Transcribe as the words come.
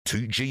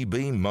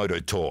2GB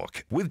Motor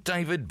Talk with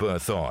David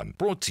Berthon.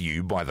 Brought to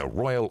you by the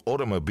Royal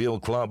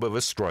Automobile Club of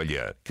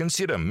Australia.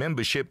 Consider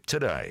membership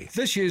today.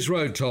 This year's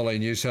road toll in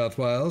New South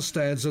Wales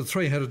stands at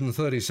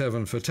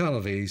 337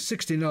 fatalities,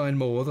 69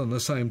 more than the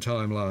same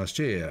time last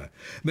year.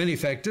 Many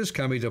factors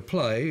come into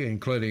play,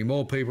 including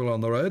more people on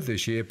the road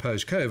this year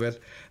post-COVID,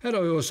 and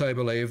I also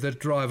believe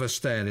that driver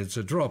standards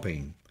are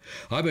dropping.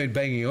 I've been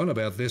banging on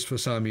about this for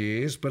some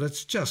years, but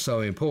it's just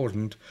so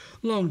important.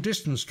 Long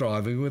distance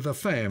driving with a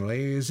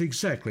family is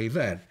exactly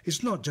that.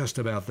 It's not just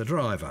about the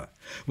driver.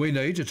 We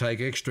need to take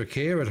extra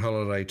care at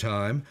holiday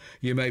time.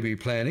 You may be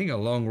planning a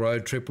long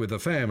road trip with a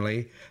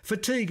family.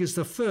 Fatigue is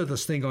the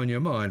furthest thing on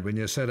your mind when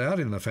you set out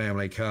in the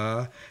family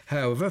car.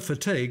 However,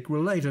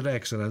 fatigue-related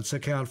accidents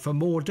account for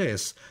more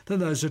deaths than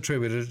those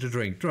attributed to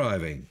drink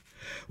driving.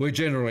 We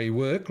generally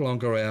work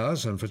longer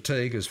hours and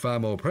fatigue is far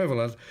more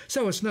prevalent,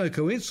 so it's no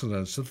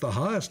coincidence that the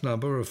highest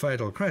number of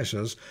fatal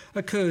crashes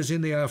occurs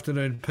in the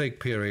afternoon peak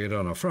period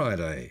on a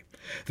Friday.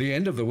 The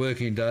end of the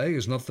working day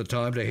is not the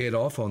time to head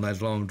off on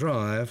that long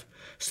drive.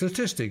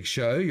 Statistics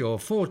show you're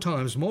 4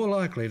 times more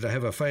likely to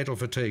have a fatal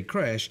fatigue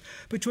crash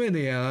between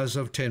the hours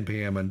of 10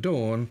 p.m. and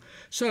dawn,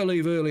 so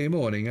leave early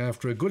morning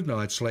after a good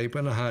night's sleep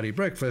and a hearty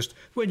breakfast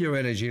when your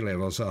energy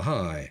levels are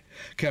high.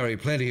 Carry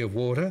plenty of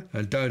water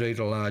and don't eat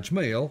a large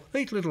meal,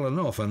 eat little and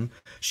often,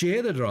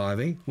 share the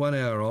driving, 1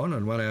 hour on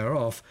and 1 hour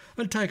off,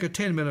 and take a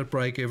 10-minute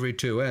break every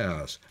 2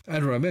 hours.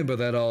 And remember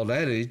that old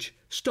adage,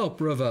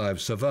 stop, revive,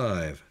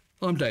 survive.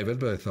 I'm David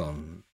Berthon.